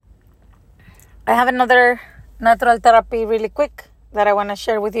I have another natural therapy really quick that I want to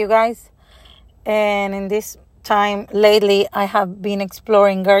share with you guys. And in this time lately, I have been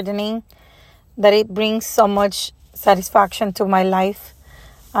exploring gardening, that it brings so much satisfaction to my life.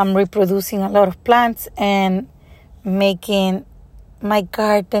 I'm reproducing a lot of plants and making my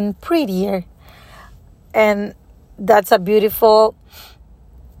garden prettier. And that's a beautiful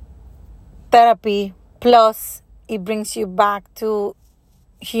therapy. Plus, it brings you back to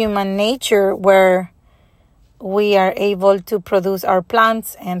human nature, where we are able to produce our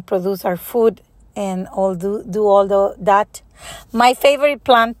plants and produce our food and do all that. My favorite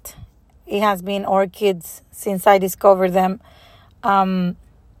plant, it has been orchids since I discovered them. And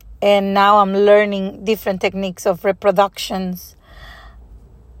now I'm learning different techniques of reproductions,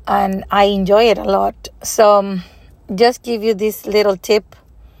 and I enjoy it a lot. So just give you this little tip.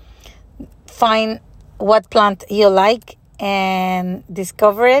 Find what plant you like and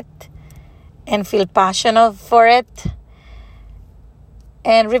discover it and feel passionate for it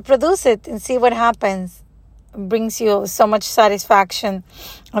and reproduce it and see what happens. It brings you so much satisfaction.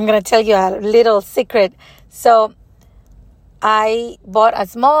 I'm going to tell you a little secret. So I bought a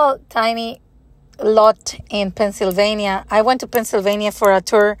small, tiny lot in Pennsylvania. I went to Pennsylvania for a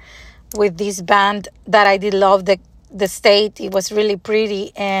tour with this band that I did love the state. It was really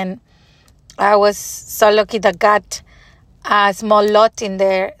pretty, and I was so lucky that got a small lot in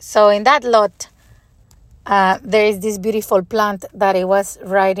there. So in that lot, there is this beautiful plant that it was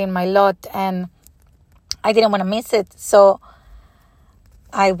right in my lot, and I didn't want to miss it. So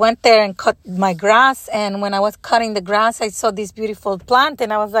I went there and cut my grass, and when I was cutting the grass, I saw this beautiful plant,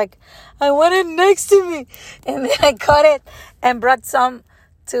 and I was like, I want it next to me. And then I cut it and brought some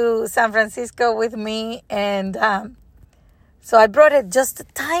to San Francisco with me, and so I brought it, just a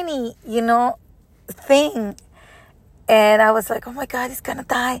tiny, thing. And I was like, oh my God, it's going to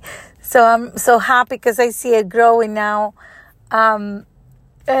die. So I'm so happy because I see it growing now. And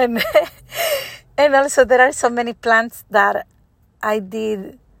and also there are so many plants that I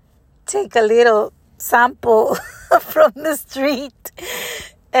did take a little sample from the street.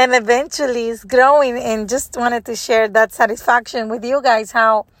 And eventually it's growing, and just wanted to share that satisfaction with you guys,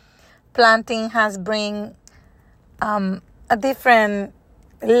 how planting has bring a different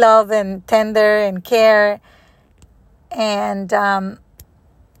love and tender and care. And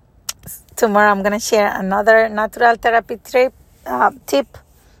tomorrow I'm going to share another natural therapy tip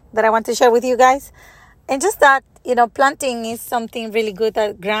that I want to share with you guys. And just that, planting is something really good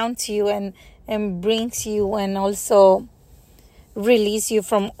that grounds you and brings you, and also release you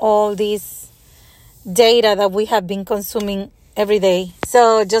from all this data that we have been consuming every day.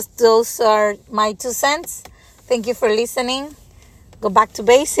 So just those are my 2 cents. Thank you for listening. Go back to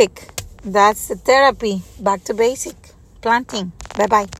basic. That's the therapy. Back to basic. Planting. Bye-bye.